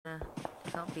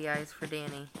Don't be eyes for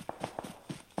Danny.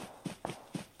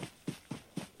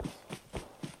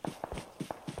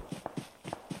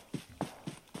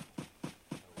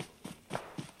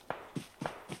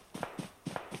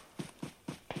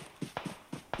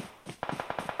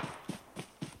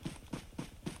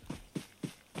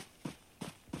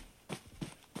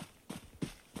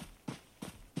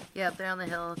 Yep, they're on the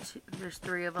hill. There's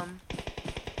 3 of them.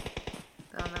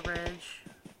 They're on the ridge.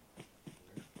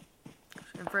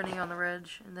 In front of you on the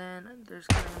ridge. And then there's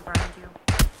coming in behind you.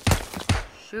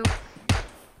 Shoot.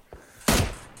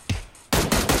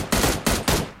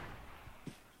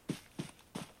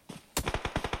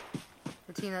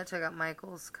 The team that took out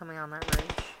Michael's coming on that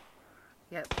ridge.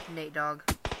 Yep, Nate Dog.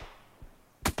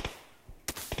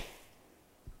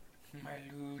 My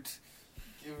loot.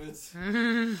 Give it. It's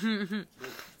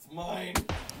mine.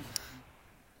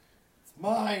 It's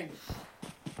mine.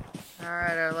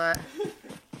 Alright, Arlette.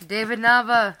 David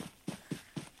Nava.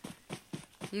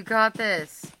 You got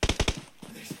this.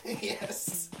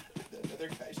 Yes. Another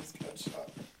guy just got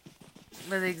shot.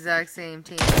 We're the exact same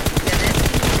team.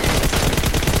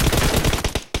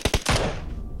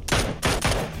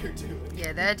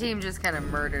 Yeah, that team just kind of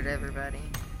murdered everybody.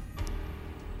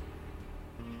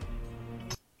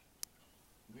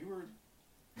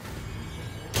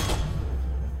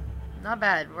 Not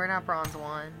bad. We're not bronze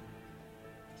 1.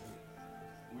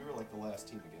 We were like the last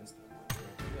team against them.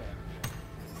 Yeah.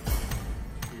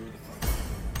 We were the first.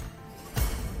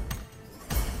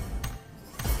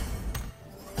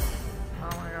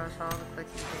 Oh my gosh, all the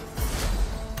clicky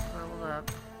things. Leveled up.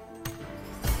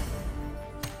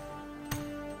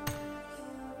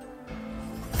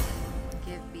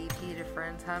 Give BP to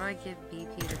friends. How do I give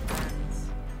BP to friends?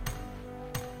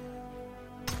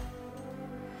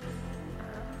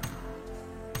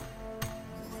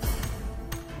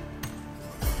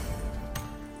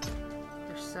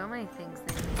 So many things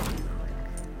that need to do quick.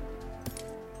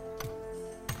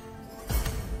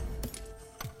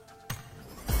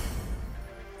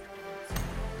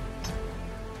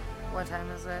 What time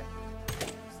is it?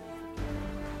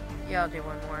 Yeah, I'll do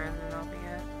one more and then I'll be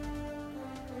it.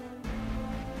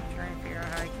 I'm trying to figure out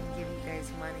how I can give you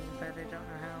guys money, but I don't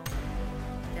know how.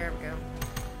 There we go.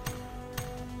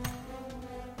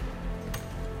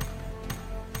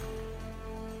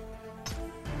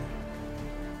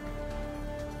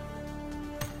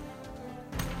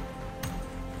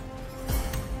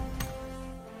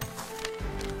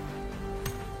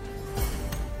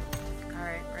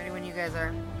 You guys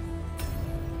are.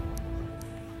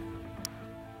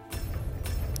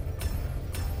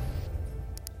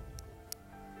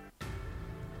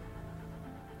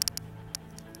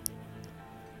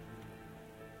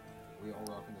 We all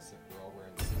rocking the same. We're all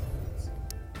wearing the same boots.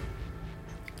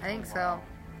 I think so.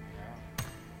 Yeah.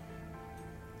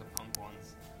 The punk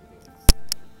ones.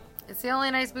 It's the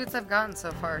only nice boots I've gotten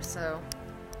so far, so.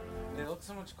 They look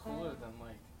so much cooler than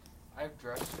like. I have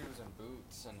dress shoes and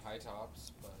boots and high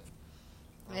tops, but.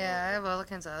 Yeah, I have all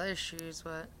kinds of other shoes,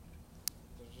 but.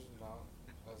 They're just not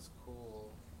as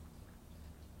cool.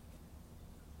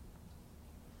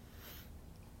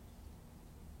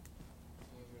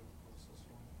 Maybe what's this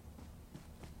one?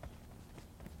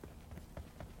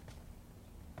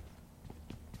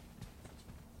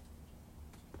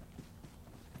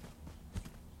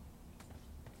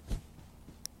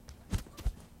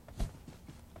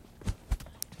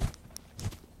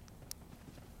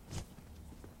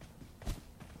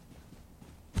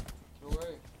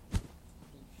 Away.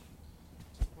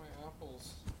 Took my apples.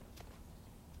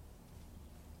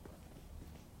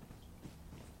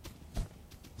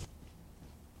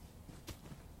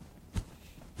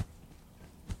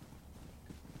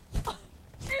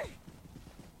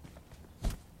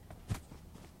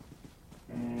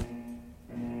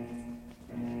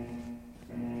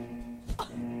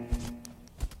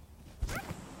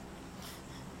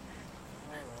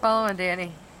 Following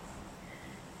Danny.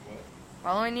 What?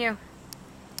 Following you.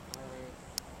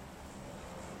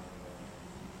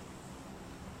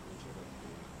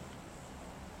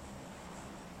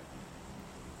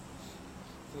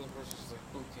 So the person's just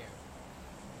like boot camp.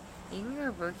 You can go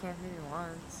to boot camp if you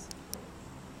want.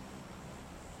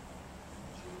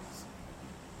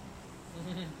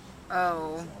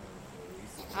 Oh.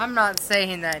 I'm not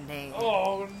saying that name.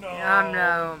 Oh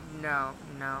no! No.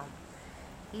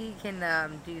 He can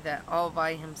do that all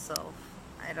by himself.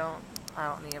 I don't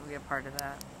need to be a part of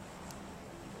that.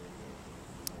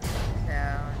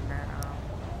 No.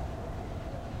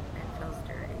 It feels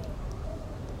dirty.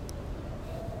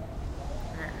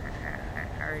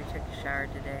 I already took a shower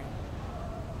today.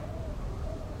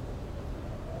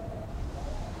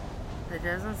 There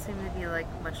doesn't seem to be like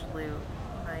much loot.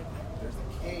 Like, There's the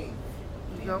Hey.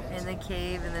 You go in the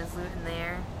cave and there's loot in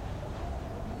there.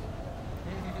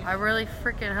 I really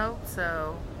freaking hope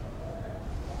so.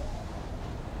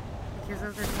 Because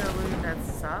if there's no loot, that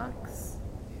sucks.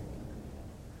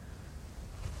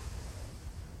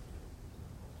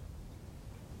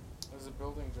 There's a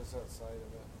building just outside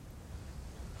of it.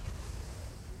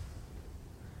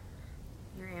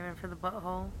 You're aiming for the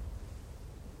butthole.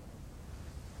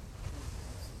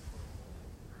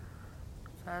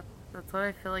 That's what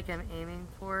I feel like I'm aiming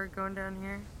for going down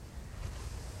here.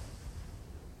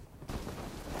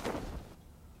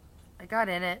 I got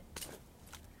in it.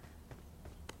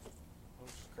 I'm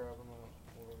just grabbing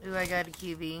a Ooh, I got a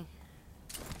QB.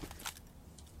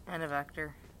 And a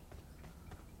vector.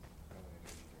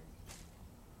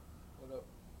 What up?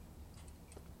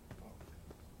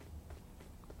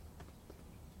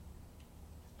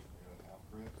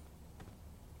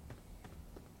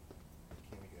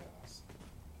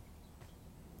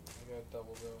 I got a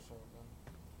double barrel shotgun.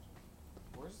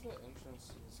 Where's the entrance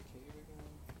to this cave again?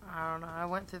 I don't know. I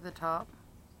went through the top.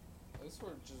 At least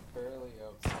we're just barely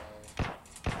outside.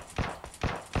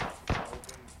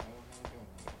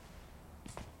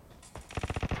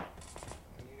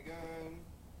 I need a gun.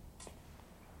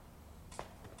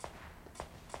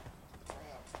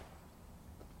 Crap.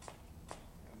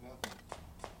 I have nothing.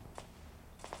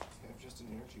 I have just an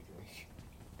energy drink.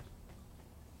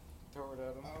 Throw it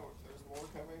at him. Oh, there's more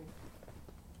coming.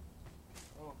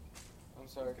 Oh, I'm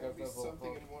sorry. There's gotta be that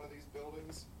something boat. in one of these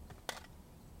buildings.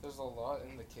 There's a lot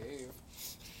in the cave.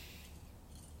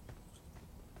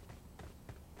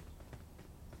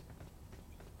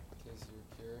 In case you're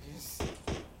curious.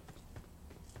 Alright,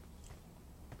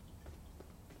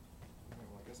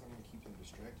 well, I guess I'm gonna keep them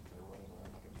distracted. They're running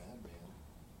around like a madman.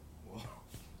 Whoa.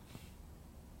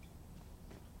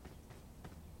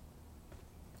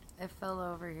 It fell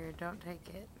over here. Don't take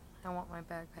it. I want my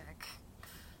backpack.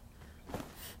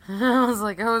 I was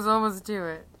like, I was almost to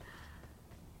it.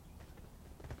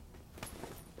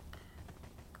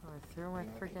 Going through my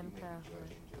freaking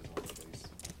pathway.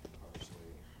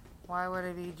 Why would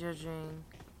I be judging?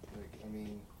 Like, I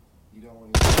mean, you don't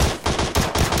want to.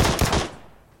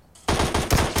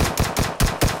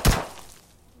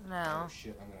 No. Oh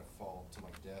shit, I'm gonna fall to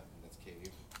my death in this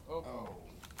cave. Oh. Oh.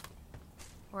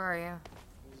 Where are you?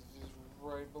 He's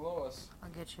right below us. I'll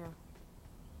get you.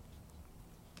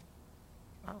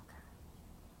 Okay.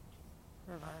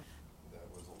 Revive. That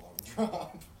was a long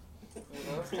drop. Yeah,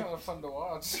 that was kind of fun to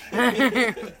watch.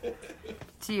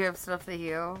 Do you have stuff to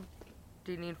heal?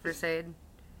 Do you need first aid?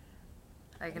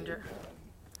 I can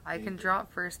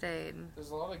drop first aid. There's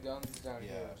a lot of guns down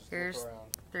here. Just Here's look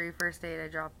around. 3 first aid. I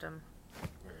dropped them.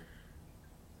 Where?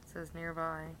 It says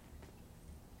nearby.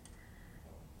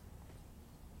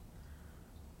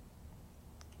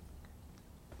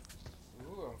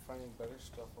 Ooh, I'm finding better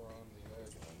stuff around the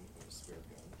edge. A spare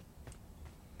gun.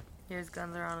 Here's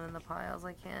guns around in the piles.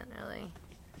 I can't really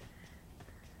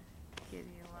give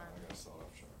you one. I got a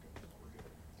sawed-off shotgun. We're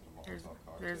good. And a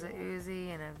There's a Molotov Uzi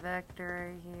and a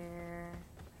Vector right here.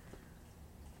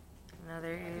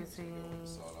 Another Uzi.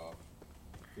 Sawed-off.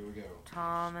 Here we go.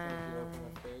 Thomas. Get up in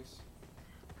my face.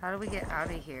 How do we get out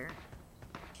of here?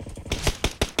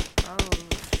 Oh,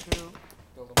 shoot.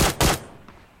 Build them up.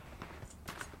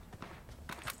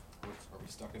 Are we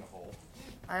stuck in a hole?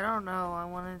 I don't know. I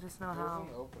want to just know There's how.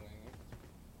 an opening.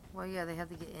 Well, yeah, they have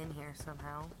to get in here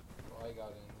somehow. Well, I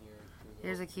got in here through the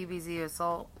Here's a QBZ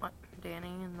assault. What, Danny,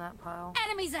 in that pile?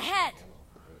 Enemies ahead!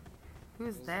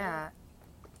 Who's Is that?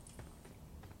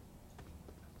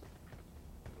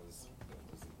 That wasn't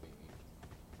me.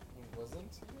 It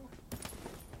wasn't you?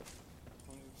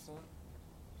 100%?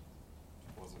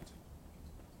 Wasn't.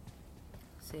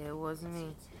 See, it wasn't me.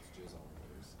 It's jizz on my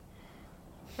nose.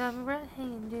 Got me right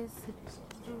hand, just do,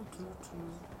 do, do.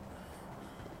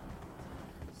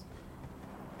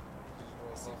 Did you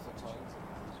wipe off the tongue?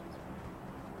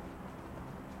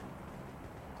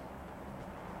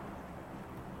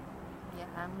 Yeah,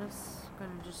 I'm just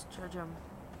gonna judge them.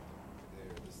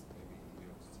 There, this maybe you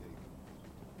have to take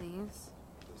These.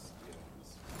 this,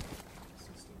 this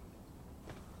system.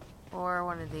 Or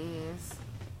one of these.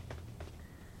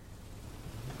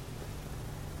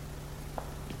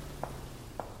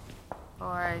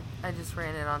 Or I just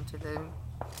ran it onto the...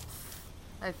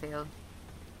 I failed.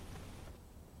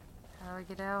 How do I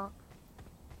get out?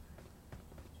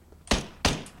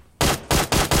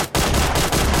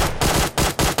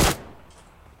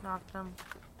 Knocked him.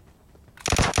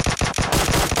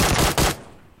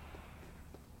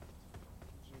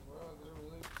 Wow, there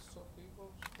really still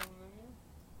people just coming in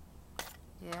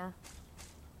here? Yeah.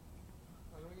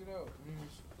 How do we get out?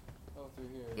 Oh, through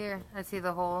here. Here, I see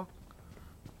the hole.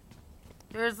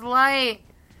 There's light.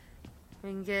 We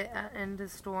can get into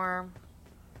storm.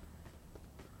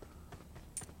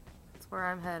 That's where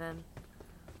I'm heading.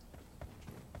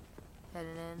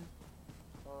 Heading in.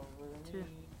 Over To- me.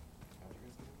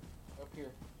 Up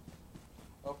here.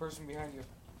 Oh, person behind you.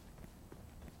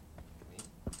 Me?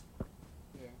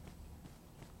 Yeah.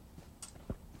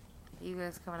 You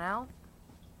guys coming out?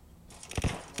 I'm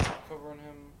covering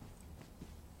him.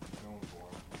 Going for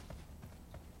him.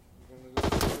 You're gonna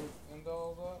go straight into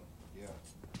all that? Yeah.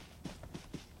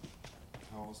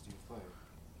 How else do you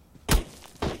play?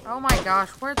 Oh my gosh,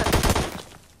 where the...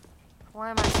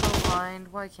 Why am I so blind?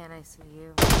 Why can't I see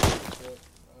you? Shit.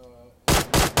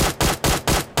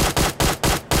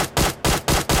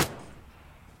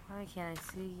 Why can't I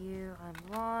see you? I'm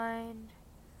blind.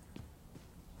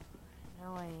 I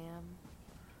know I am.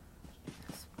 At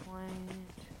this point...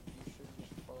 You should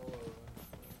just follow.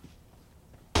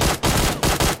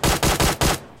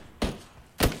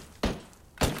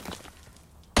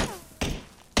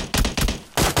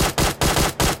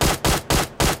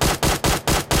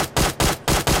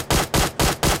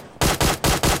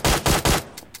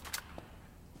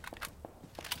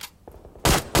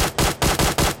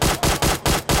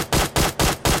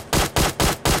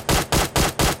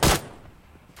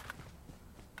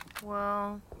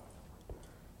 Well,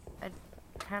 I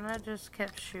kind of just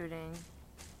kept shooting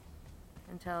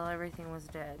until everything was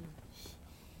dead.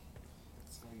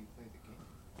 That's how you play the game.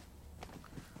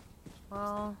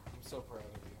 Well, I'm so proud of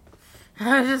you.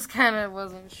 I just kind of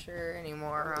wasn't sure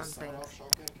anymore Oh, on the things. sawed-off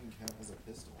shotgun can count as a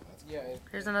pistol. That's Yeah. cool.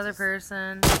 There's another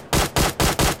person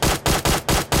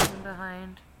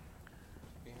behind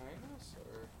Behind us,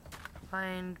 or?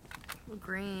 behind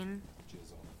green.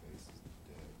 Jizz on the face is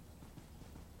dead.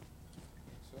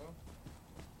 Think so?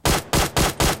 Oh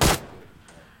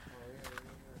yeah.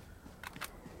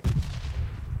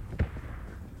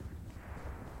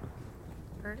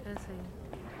 Where is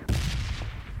he?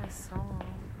 I saw him.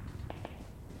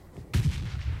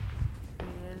 There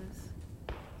he is.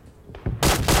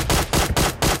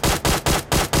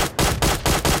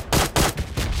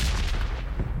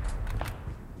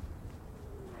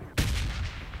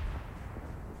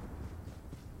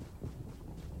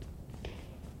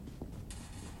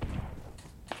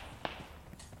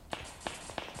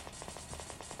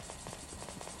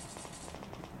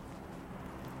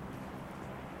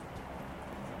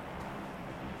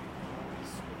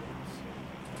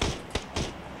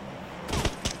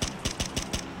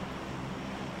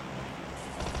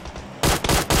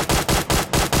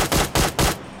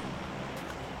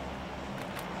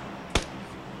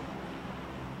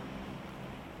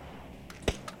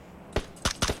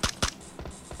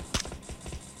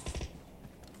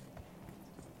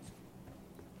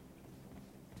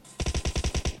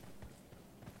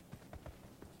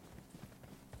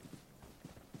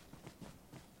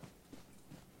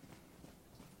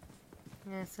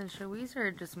 Yeah, so should we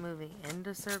start just moving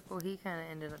into circle? He kind of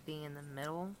ended up being in the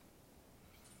middle.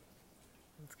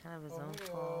 It's kind of his own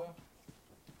fault.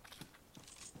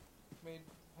 Made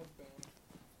headband.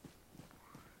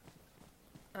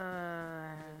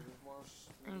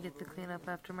 I can get the cleanup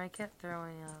after my cat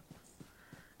throwing up.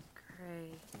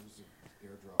 Great. There's an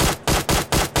airdrop.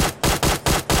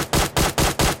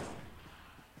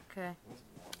 Okay, That's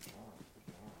one shot. Good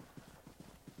job.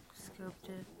 scoped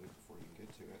it. Wait before you get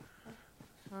to it.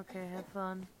 Okay, have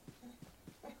fun.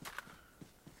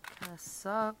 Kinda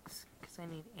sucks, because I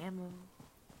need ammo.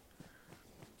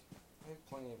 I have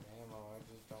plenty of ammo, I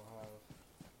just don't have.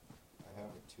 I have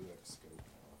a 2x scope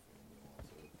now if anybody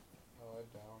wants it. Oh, I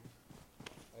down.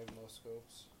 I have no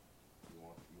scopes. You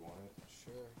want it?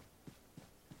 Sure.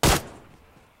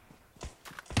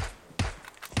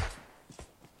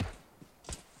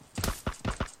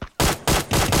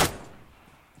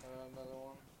 Another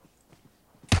one.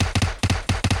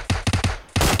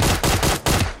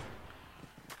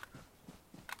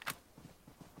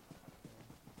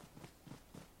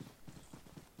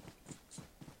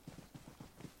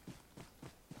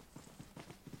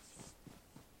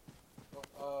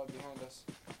 Oh, behind us.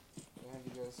 Behind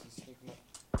you guys, he's sneaking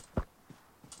up.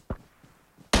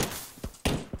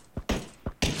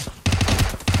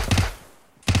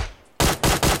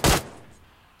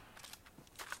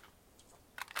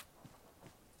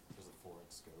 There's a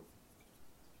 4x scope.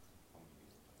 I'm gonna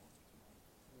use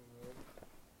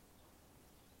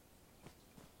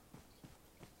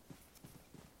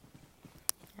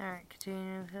it. Alright,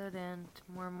 continue to head in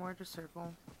more and more to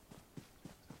circle.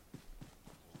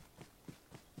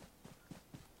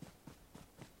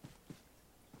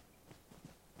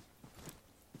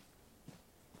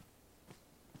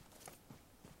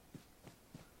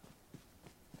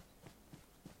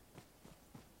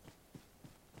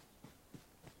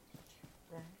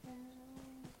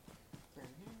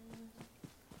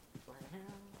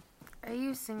 Are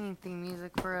you singing theme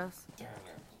music for us? Darn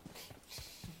it.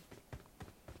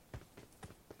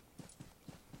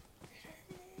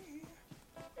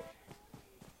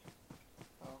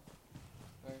 Oh,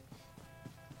 thanks.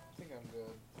 I think I'm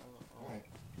good. I don't know. Alright.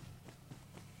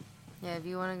 Yeah, if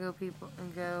you want to go people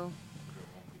and go,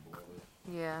 Run people over.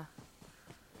 yeah.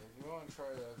 If you want to try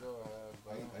that, go ahead.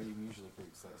 But I am usually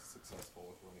pretty successful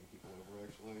with running people over,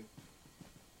 actually.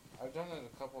 I've done it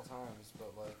a couple times,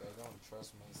 but like I don't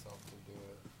trust myself to do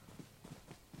it.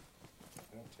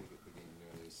 I don't take the game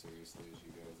nearly as seriously as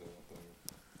you guys, I don't think.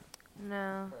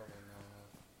 No. Probably not.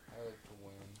 I like to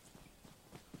win.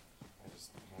 I'm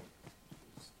just playing.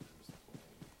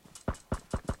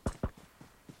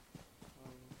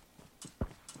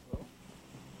 Hello?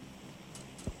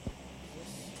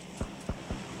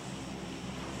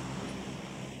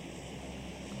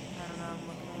 I don't know. I'm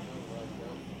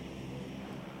looking.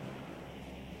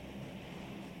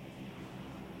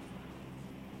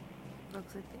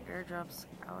 Looks like the airdrop's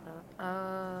out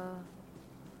of,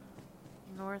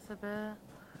 north a bit. North?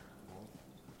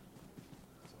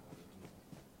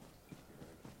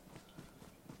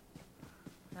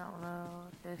 I don't know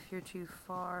if you're too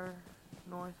far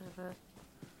north of it.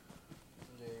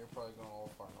 Yeah, you're probably going a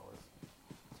little far north.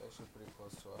 It's actually pretty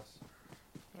close to us.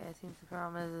 Yeah, I think the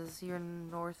problem is you're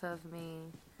north of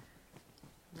me.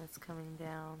 And it's coming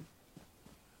down.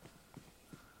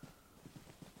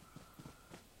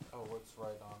 Oh, what's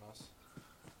right on us?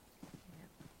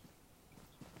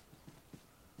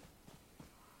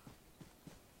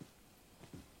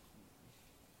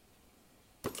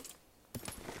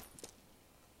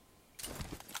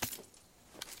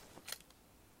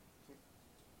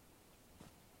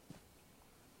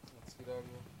 Let's get out of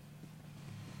here.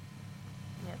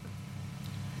 Yep.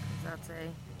 'Cause that's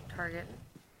a target.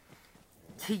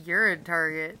 You're a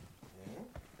target. Yeah?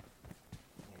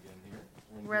 Wanna get in here?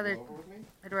 Run Rather- people over with me?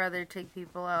 I'd rather take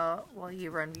people out while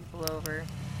you run people over.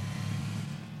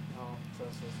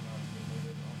 Trust us not to get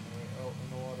moved on the way out in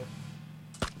the water.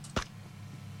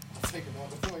 I'll take him out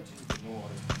before I choose in the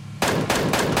water.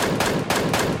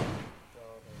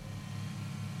 God,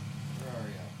 Where are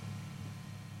ya?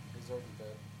 he's already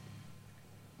dead.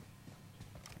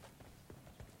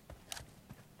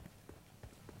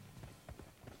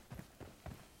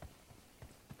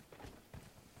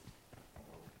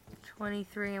 Oh,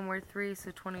 23 and we're 3,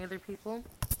 so 20 other people.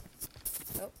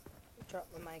 Oh, drop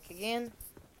the mic again.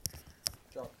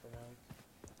 Drop the mic.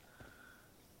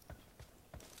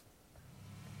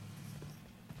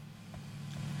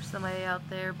 There's somebody out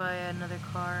there by another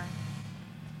car.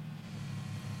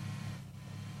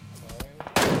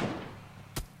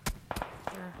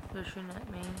 They're shooting at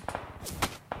me. so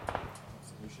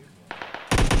who's shooting at?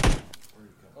 Where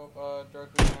you go? Oh,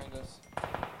 directly behind us.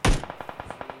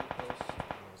 Really close.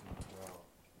 There's no doubt.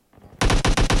 Not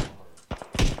too far.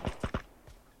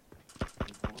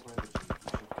 He's over by the Jeep. He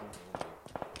should come over.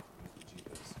 Use the Jeep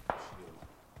as shield.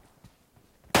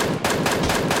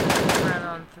 Right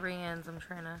on 3 ends. I'm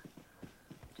trying to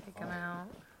take them out.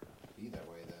 Be that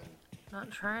way then.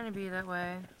 Not trying to be that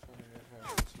way. Trying to get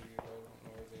him to you, but I don't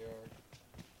know where they are.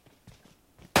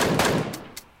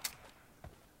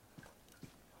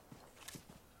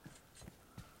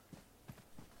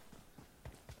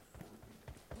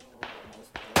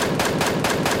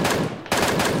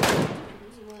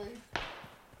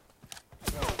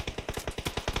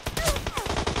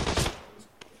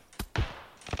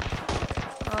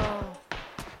 Oh,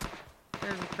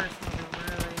 there's a person with a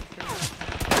really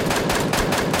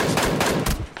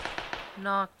big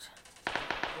knocked.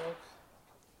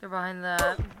 They're behind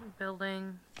that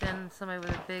building. Then somebody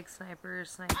with a big sniper is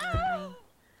sniping at me.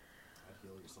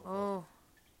 Oh,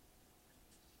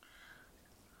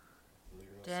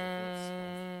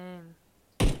 dang.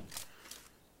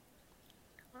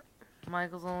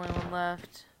 Michael's the only one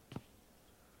left.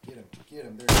 Get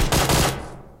him, there.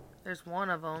 There's one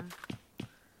of them.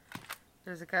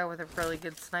 There's a guy with a really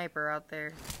good sniper out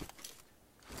there.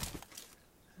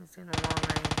 He's in the long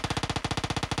range.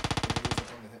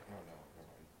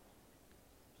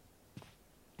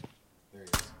 There he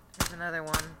is. There's another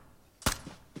one.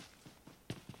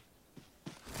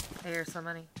 I hear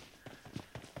somebody.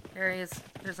 There he is.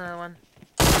 There's another one.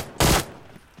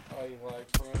 Oh, you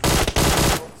lagged for him.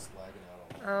 It's lagging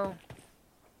out on Oh.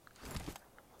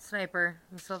 Sniper.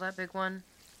 You saw that big one?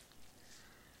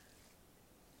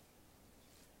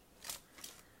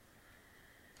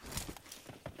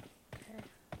 Okay.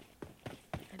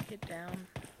 I'd get down.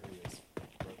 There he is.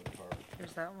 Right in the car.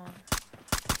 There's that one.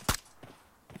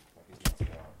 Oh, he's knocked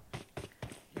out.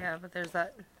 Yeah, but there's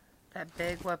that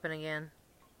big weapon again.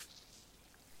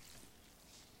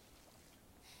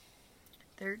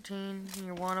 13, and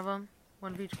you're one of them.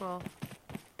 1v12. Yeah,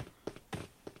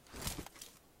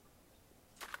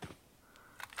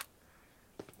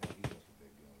 he has a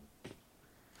big gun.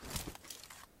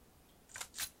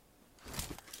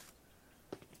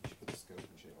 You should put the scope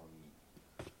and shit on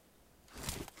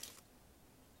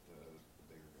the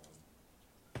bigger gun.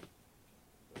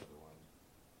 The other one.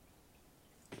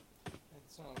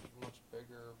 It's not much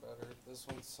bigger or better. This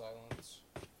one's silenced,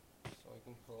 so I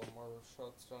can pull more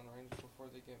shots down range before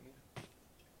they get me.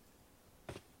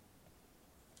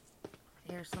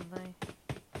 I hear somebody.